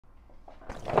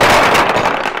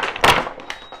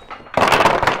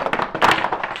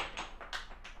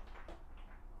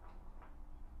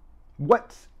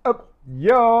What's up,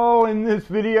 y'all? In this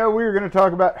video we're going to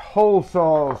talk about hole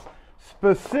saws,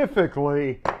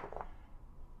 specifically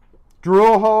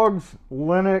Drill Hog's,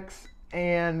 Lennox,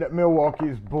 and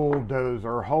Milwaukee's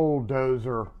Bulldozer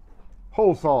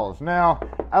hole saws. Now,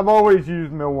 I've always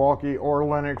used Milwaukee or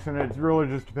Lennox, and it really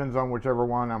just depends on whichever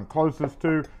one I'm closest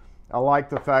to. I like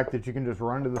the fact that you can just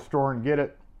run to the store and get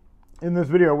it. In this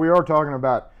video we are talking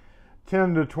about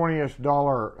 $10 to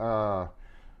 $20-ish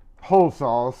hole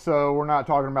saws, so we're not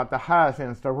talking about the highest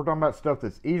end stuff. We're talking about stuff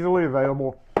that's easily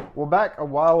available. Well, back a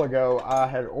while ago I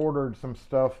had ordered some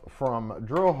stuff from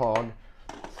Drill Hog,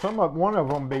 one of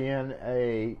them being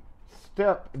a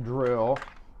step drill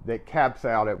that caps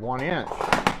out at 1 inch.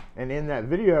 And in that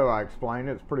video I explained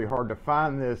it's pretty hard to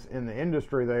find this in the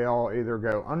industry. They all either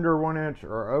go under 1 inch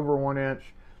or over 1 inch,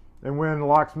 and when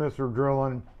locksmiths are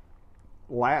drilling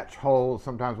latch holes,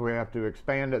 sometimes we have to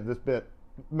expand it. This bit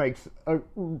makes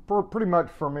pretty much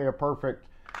for me a perfect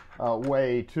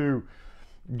way to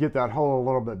get that hole a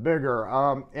little bit bigger.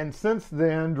 And since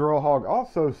then, Drill Hog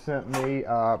also sent me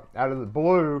out of the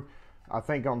blue, I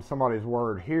think on somebody's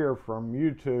word here from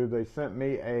YouTube, they sent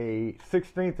me a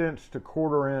 1/16 inch to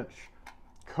 1/4 inch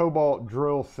cobalt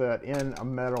drill set in a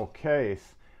metal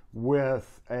case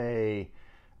with a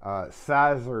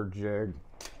sizer jig.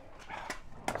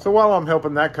 So while I'm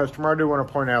helping that customer, I do want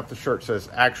to point out the shirt says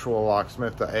actual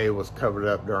locksmith. The A was covered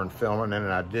up during filming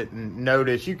and I didn't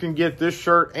notice. You can get this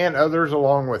shirt and others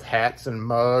along with hats and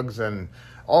mugs and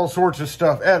all sorts of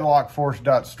stuff at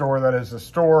lockforce.store. That is the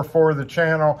store for the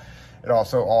channel. It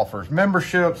also offers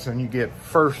memberships, and you get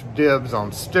first dibs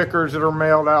on stickers that are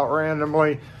mailed out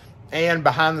randomly, and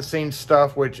behind the scenes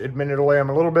stuff, which admittedly I'm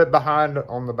a little bit behind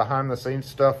on the behind the scenes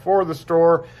stuff for the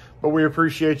store. But we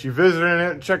appreciate you visiting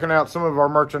it and checking out some of our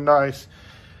merchandise.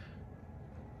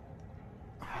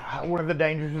 One of the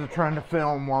dangers of trying to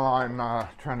film while I'm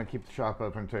trying to keep the shop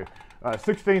open too.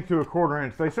 1/16 to 1/4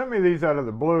 inch. They sent me these out of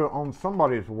the blue on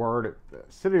somebody's word.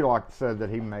 City Lock said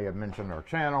that he may have mentioned our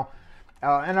channel.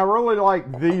 And I really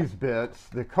like these bits,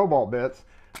 the cobalt bits.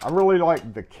 I really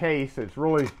like the case. It's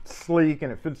really sleek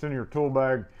and it fits in your tool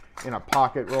bag in a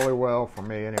pocket really well, for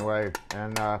me anyway.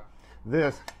 And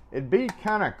it'd be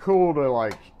kind of cool to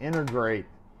like integrate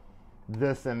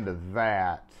this into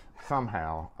that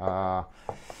somehow.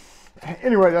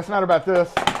 Anyway, that's not about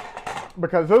this,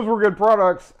 because those were good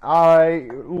products. I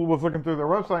was looking through their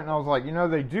website and I was like, you know,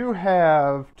 they do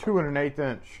have 2 1/8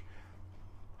 inch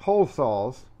hole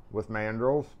saws with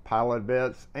mandrels, pilot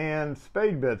bits, and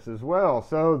spade bits as well.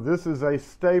 So this is a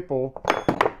staple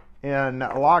in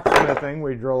locksmithing.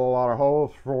 We drill a lot of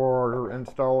holes for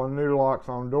installing new locks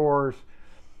on doors.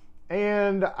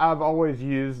 And I've always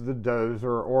used the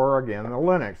Dozer or, again, the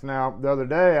Lennox. Now, the other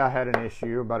day I had an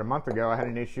issue, about a month ago, I had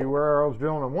an issue where I was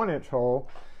drilling a 1 inch hole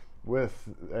with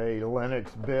a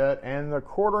Lennox bit, and the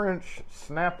 1/4 inch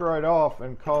snapped right off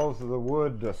and caused the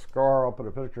wood to scar. I'll put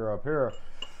a picture up here.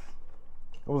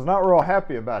 I was not real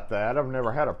happy about that. I've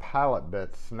never had a pilot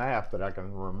bit snap that I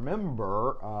can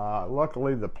remember.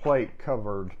 Luckily, the plate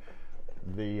covered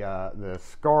the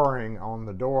scarring on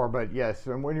the door. But yes,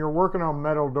 and when you're working on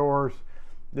metal doors,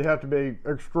 you have to be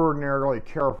extraordinarily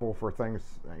careful for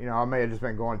things. You know, I may have just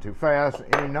been going too fast.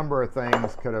 Any number of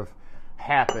things could have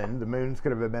happened. The moons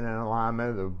could have been in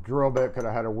alignment. The drill bit could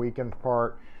have had a weakened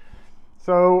part.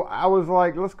 So I was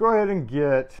like, let's go ahead and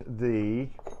get the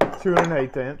 2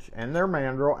 1/8 inch and their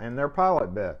mandrel and their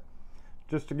pilot bit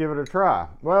just to give it a try.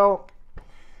 Well,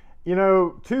 you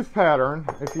know, tooth pattern,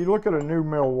 if you look at a new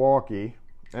Milwaukee,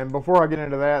 and before I get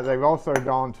into that, they've also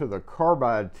gone to the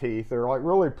carbide teeth. They're like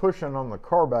really pushing on the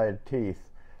carbide teeth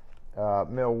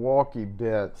Milwaukee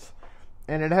bits.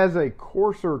 And it has a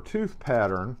coarser tooth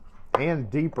pattern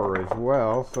and deeper as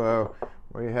well. So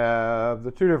we have the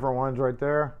 2 different ones right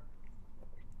there.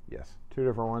 Yes, 2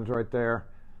 different ones right there.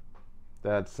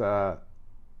 That's the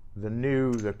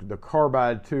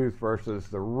carbide tooth versus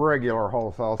the regular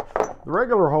hole saws. The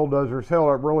regular hole dozers held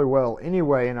up really well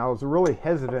anyway, and I was really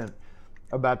hesitant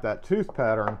about that tooth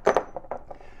pattern.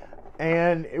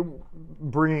 And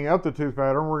bringing up the tooth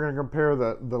pattern, we're going to compare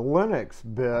the Lennox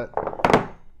bit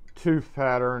tooth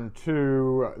pattern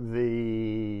to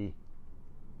the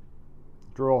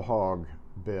Drill Hog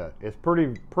bit. It's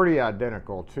pretty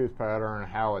identical tooth pattern,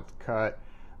 how it's cut.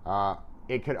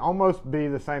 It could almost be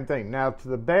the same thing. Now, to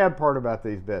the bad part about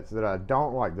these bits that I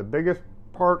don't like, the biggest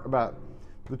part about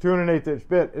the 2 1/8 inch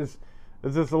bit is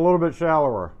just a little bit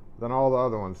shallower than all the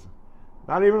other ones.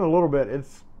 Not even a little bit.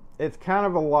 It's kind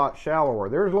of a lot shallower.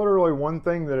 There's literally one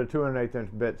thing that a 2 1/8 inch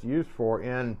bit's used for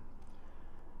in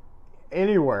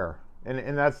anywhere,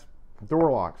 and that's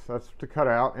door locks. That's to cut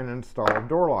out and install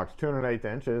door locks. 2 1/8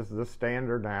 inch is the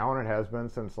standard now, and it has been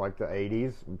since like the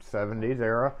 80s, 70s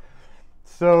era.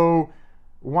 So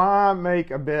why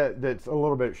make a bit that's a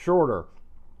little bit shorter?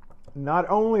 Not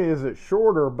only is it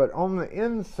shorter, but on the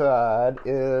inside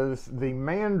is the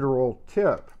mandrel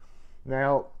tip.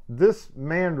 Now, this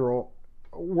mandrel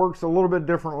works a little bit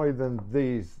differently than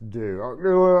these do.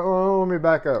 Let me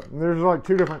back up. There's like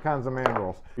 2 different kinds of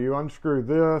mandrels. You unscrew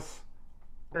this,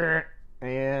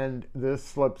 and this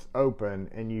slips open,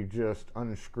 and you just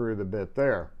unscrew the bit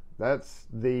there. That's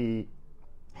the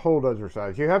hole dozer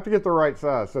size. You have to get the right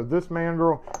size. So this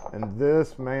mandrel and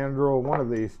this mandrel, one of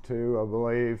these 2, I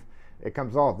believe, it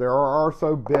comes off. There are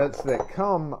also bits that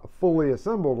come fully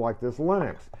assembled, like this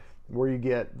Lennox, where you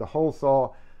get the hole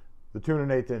saw, the 2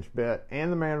 1/8 inch bit,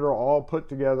 and the mandrel all put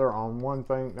together on one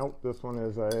thing. Nope, this one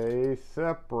is a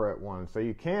separate one. So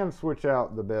you can switch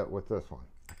out the bit with this one.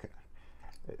 Okay.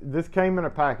 This came in a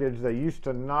package. They used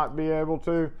to not be able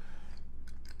to,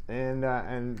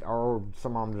 or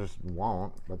some of them just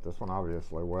won't, but this one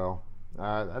obviously will.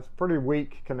 That's pretty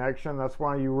weak connection. That's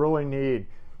why you really need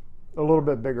a little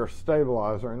bit bigger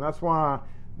stabilizer, and that's why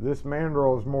this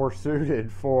mandrel is more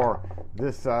suited for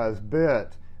this size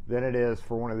bit than it is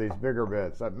for one of these bigger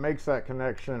bits. That makes that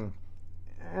connection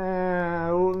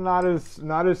not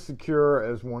as secure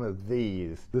as one of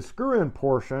these. The screw-in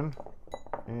portion,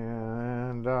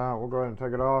 and we'll go ahead and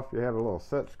take it off. You have a little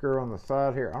set screw on the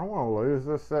side here. I don't want to lose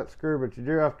this set screw, but you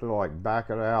do have to like back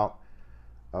it out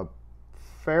a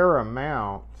fair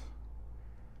amount.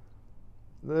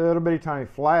 The little bitty tiny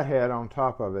flathead on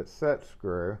top of it, set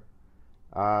screw,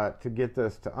 to get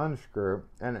this to unscrew.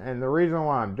 And the reason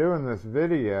why I'm doing this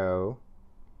video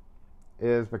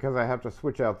is because I have to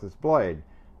switch out this blade.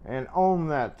 And on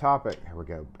that topic, here we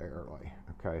go, barely.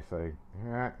 Okay, so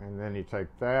yeah, and then you take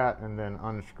that and then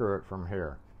unscrew it from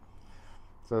here.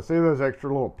 So see, those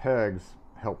extra little pegs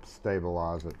help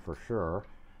stabilize it for sure.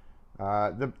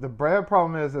 The bad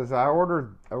problem is I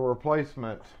ordered a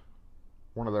replacement,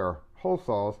 one of their hole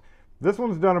saws. This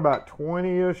one's done about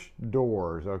 20-ish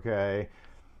doors, okay?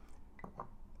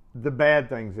 The bad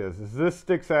things is this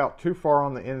sticks out too far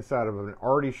on the inside of an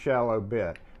already shallow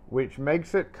bit, which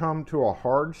makes it come to a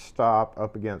hard stop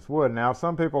up against wood. Now,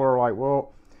 some people are like,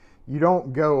 well, you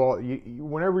don't go,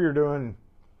 whenever you're doing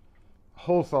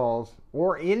hole saws,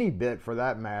 or any bit for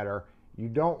that matter, you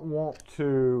don't want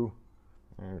to,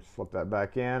 slip that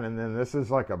back in, and then this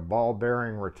is like a ball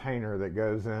bearing retainer that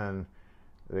goes in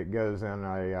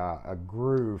a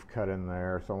groove cut in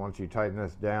there. So once you tighten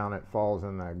this down, it falls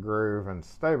in that groove and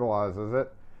stabilizes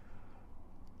it.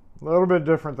 A little bit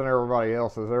different than everybody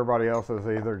else's. Everybody else's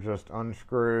either just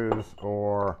unscrews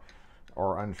or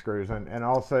unscrews, and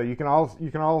also you can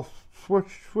all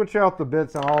switch out the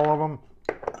bits in all of them.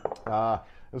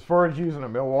 As far as using a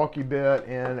Milwaukee bit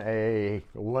in a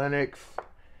Lennox,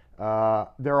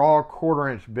 they're all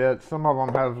 1/4 inch bits. Some of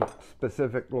them have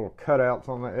specific little cutouts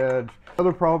on the edge.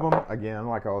 Other problem, again,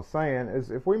 like I was saying,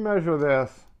 is if we measure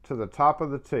this to the top of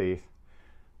the teeth,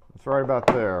 it's right about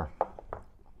there,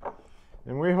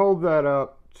 and we hold that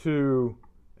up to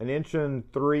an 1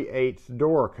 3/8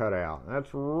 door cutout.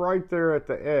 That's right there at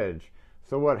the edge.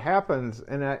 So what happens,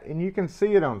 and you can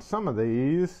see it on some of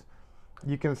these,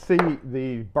 you can see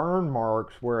the burn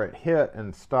marks where it hit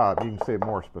and stopped. You can see it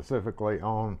more specifically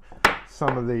on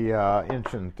some of the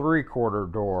 1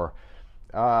 3/4 door.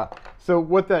 So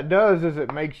what that does is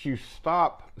it makes you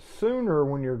stop sooner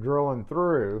when you're drilling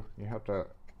through. You have to,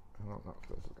 I don't know if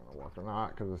this is going to work or not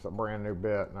because it's a brand new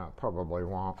bit, and I probably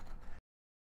won't.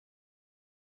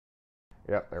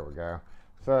 Yep, there we go.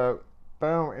 So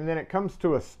boom, and then it comes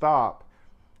to a stop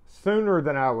sooner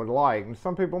than I would like. And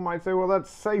some people might say, well, that's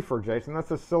safer, Jason.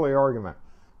 That's a silly argument.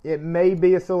 It may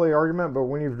be a silly argument, but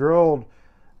when you've drilled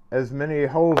as many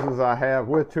holes as I have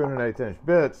with 2 1/8 inch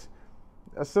bits,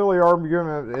 a silly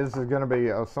argument is going to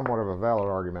be somewhat of a valid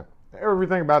argument.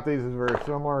 Everything about these is very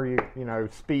similar. You know,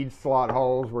 speed slot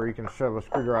holes where you can shove a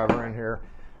screwdriver in here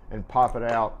and pop it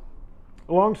out.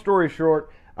 Long story short,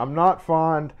 I'm not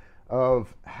fond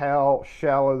of how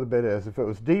shallow the bit is. If it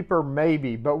was deeper,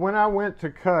 maybe. But when I went to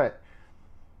cut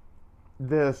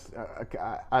this,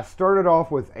 I started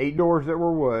off with 8 doors that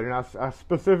were wood, and I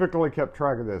specifically kept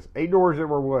track of this. 8 doors that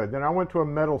were wood. Then I went to a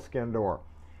metal skin door.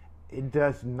 It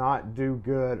does not do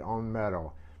good on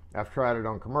metal. I've tried it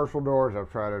on commercial doors.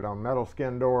 I've tried it on metal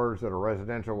skin doors that are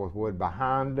residential with wood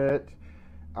behind it.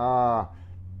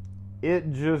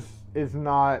 It just is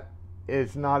not,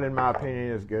 it's not, in my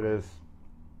opinion, as good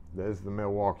as the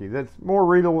Milwaukee. That's more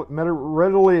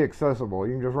readily accessible.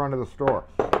 You can just run to the store.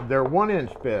 They're 1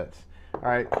 inch bits. All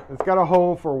right, it's got a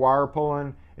hole for wire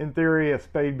pulling, in theory, a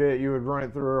spade bit, you would run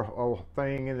it through a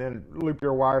thing and then loop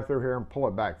your wire through here and pull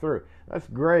it back through. That's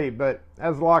great, but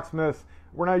as locksmiths,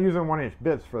 we're not using 1-inch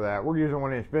bits for that. We're using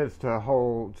 1-inch bits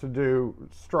to do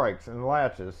strikes and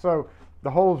latches. So the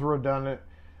hole's redundant,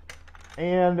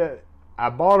 and I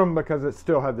bought them because it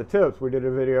still had the tips. We did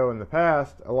a video in the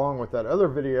past, along with that other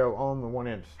video on the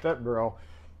 1-inch step drill,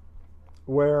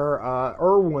 where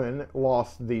Irwin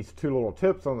lost these 2 little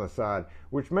tips on the side,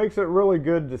 which makes it really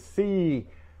good to see.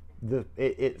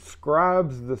 It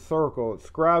scribes the circle, it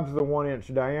scribes the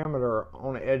 1-inch diameter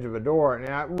on the edge of a door, and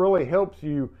that really helps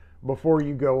you before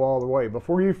you go all the way.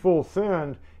 Before you full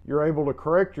send, you're able to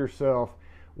correct yourself,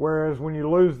 whereas when you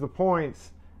lose the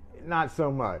points, not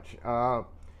so much.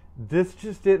 This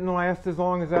just didn't last as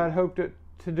long as I'd hoped it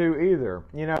to do either.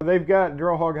 You know, they've got,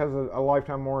 Drill Hog has a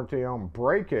lifetime warranty on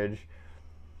breakage.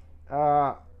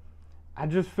 I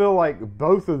just feel like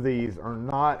both of these are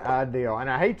not ideal. And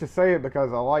I hate to say it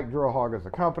because I like Drill Hog as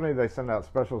a company. They send out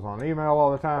specials on email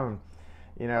all the time.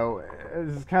 You know,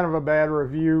 it's kind of a bad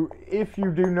review. If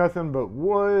you do nothing but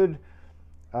wood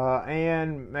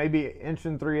and maybe 1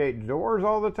 3/8 doors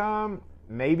all the time,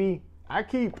 maybe. I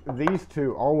keep these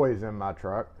 2 always in my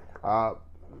truck.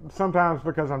 Sometimes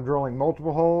because I'm drilling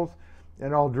multiple holes,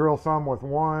 and I'll drill some with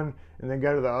one and then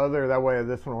go to the other. That way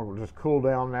this one will just cool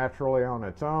down naturally on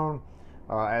its own.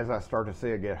 As I start to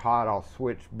see it get hot, I'll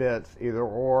switch bits, either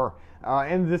or.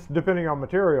 And this, depending on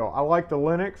material. I like the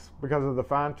Lennox because of the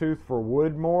fine tooth for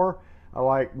wood more. I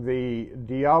like the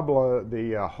Diablo,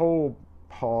 the whole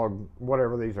hog,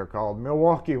 whatever these are called,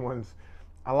 Milwaukee ones.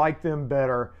 I like them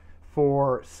better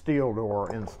for steel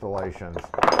door installations,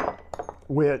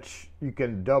 which you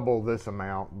can double this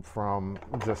amount from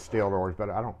just steel doors, but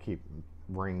I don't keep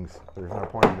rings. There's no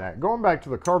point in that. Going back to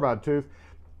the carbide tooth,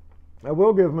 I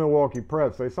will give Milwaukee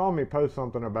props. They saw me post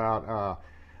something about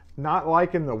not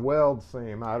liking the weld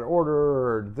seam. I'd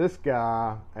ordered this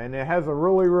guy, and it has a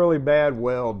really, really bad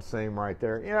weld seam right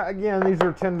there. Yeah, again, these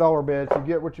are $10 bits. You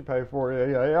get what you pay for.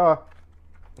 Yeah.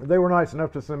 They were nice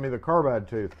enough to send me the carbide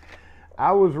tooth.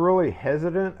 I was really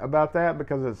hesitant about that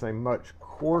because it's a much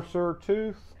coarser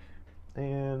tooth.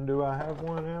 And do I have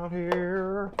one out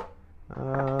here?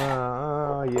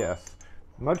 Yes.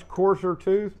 Much coarser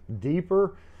tooth,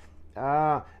 deeper.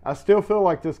 I still feel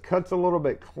like this cuts a little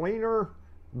bit cleaner,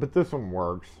 but this one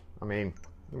works. I mean,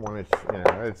 when it's, you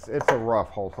know, it's a rough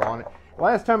hole saw on it.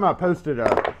 Last time I posted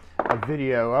a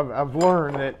video, I've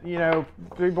learned that, you know,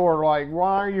 people are like,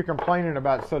 why are you complaining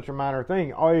about such a minor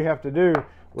thing? All you have to do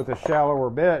with a shallower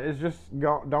bit is just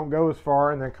don't go as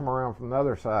far and then come around from the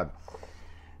other side.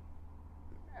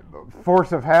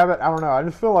 Force of habit, I don't know. I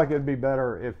just feel like it'd be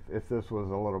better if this was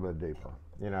a little bit deeper,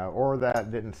 you know, or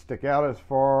that didn't stick out as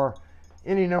far.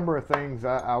 Any number of things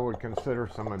I would consider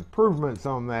some improvements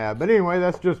on that. But anyway,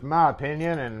 that's just my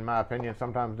opinion, and my opinion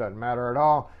sometimes doesn't matter at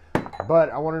all. But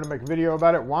I wanted to make a video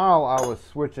about it while I was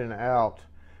switching out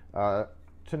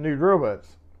to new drill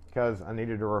bits, because I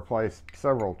needed to replace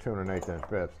several 2 1/8"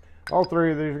 bits. All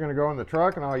 3 of these are going to go in the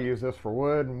truck, and I'll use this for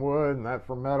wood, and that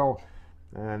for metal.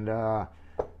 And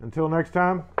until next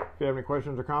time, if you have any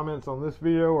questions or comments on this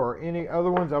video or any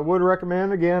other ones, I would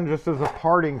recommend, again, just as a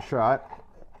parting shot,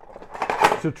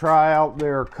 to try out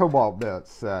their cobalt bit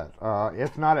set.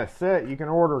 If not a set, you can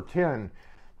order 10.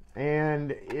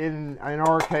 And in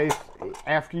our case,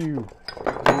 after you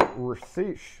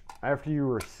receive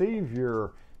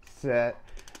your set,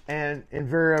 and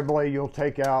invariably you'll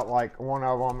take out like one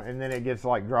of them, and then it gets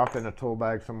like dropped in a tool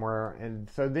bag somewhere, and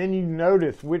so then you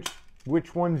notice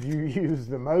which ones you use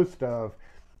the most of,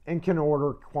 and can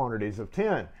order quantities of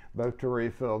 10, both to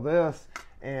refill this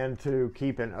and to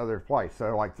keep in other places.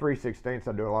 So like 3/16,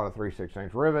 I do a lot of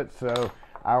 3/16 rivets, so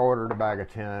I ordered a bag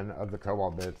of 10 of the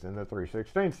cobalt bits in the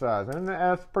 3/16 size, and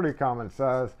that's pretty common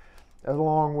size,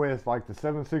 along with like the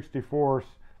 7/64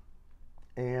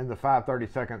 and the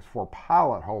 5/32 for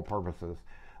pilot hole purposes.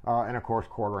 And of course,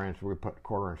 1/4 inch, we put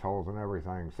 1/4 inch holes and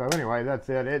everything. So anyway, that's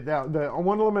it. The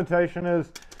one limitation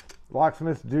is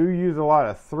locksmiths do use a lot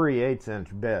of 3/8 inch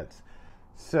bits.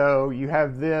 So you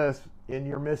have this, and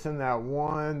you're missing that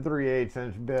 1 3/8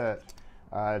 inch bit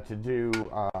to do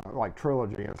like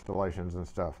trilogy installations and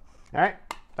stuff. All right,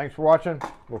 thanks for watching.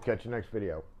 We'll catch you next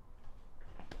video.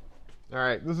 All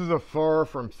right, this is a far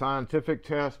from scientific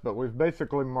test, but we've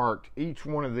basically marked each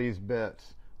one of these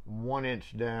bits 1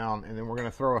 inch down, and then we're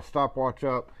going to throw a stopwatch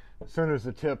up as soon as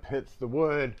the tip hits the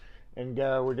wood and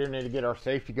go. We do need to get our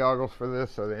safety goggles for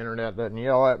this so the internet doesn't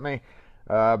yell at me.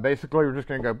 Basically, we're just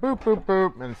going to go boop, boop,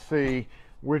 boop, and see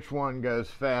which one goes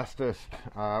fastest,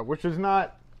 which is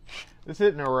not, this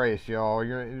isn't a race, y'all.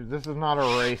 This is not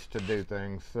a race to do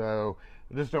things. So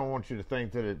I just don't want you to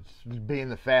think that it's being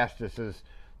the fastest is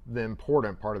the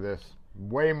important part of this.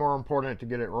 Way more important to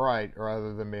get it right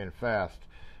rather than being fast.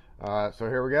 So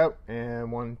here we go,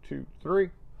 and 1, 2, 3.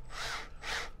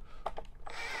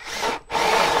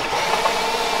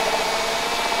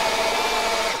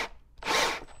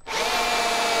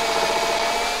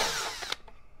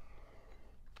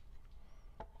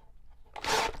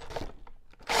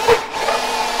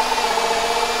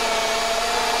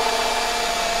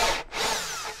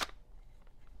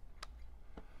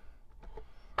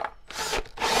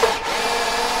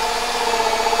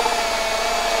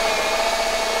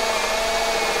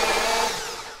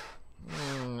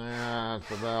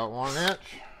 About 1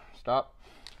 inch. Stop.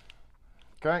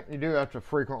 Okay, you do have to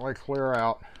frequently clear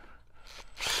out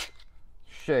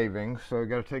shavings, so you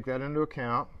got to take that into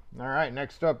account. All right,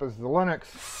 next up is the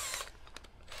Lennox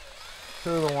to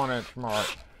the 1 inch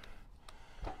mark.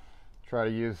 Try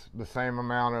to use the same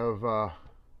amount of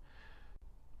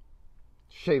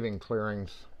shaving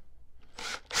clearings.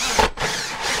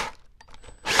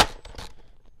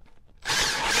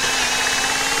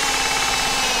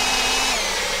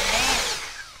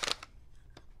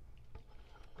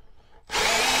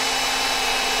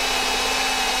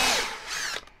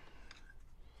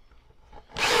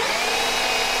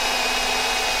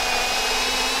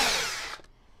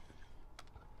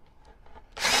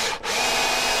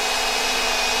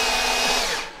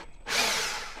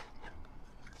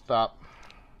 Stop.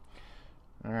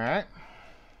 All right.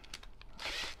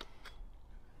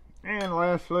 And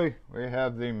lastly, we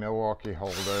have the Milwaukee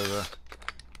holdover.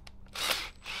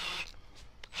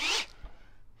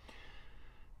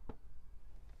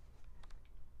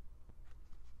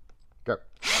 Go.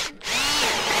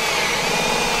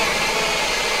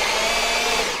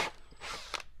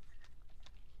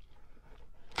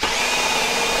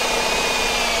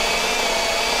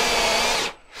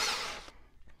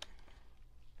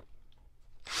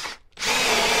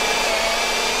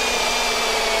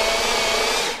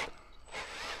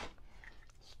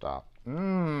 Stop.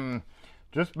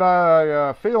 Just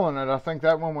by feeling it, I think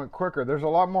that one went quicker. There's a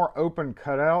lot more open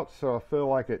cutouts, so I feel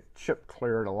like it chip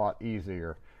cleared a lot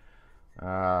easier.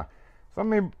 Some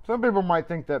people might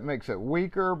think that makes it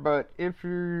weaker, but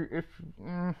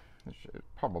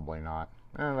probably not.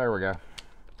 And there we go.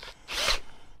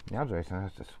 Now, Jason,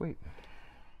 that's just sweet.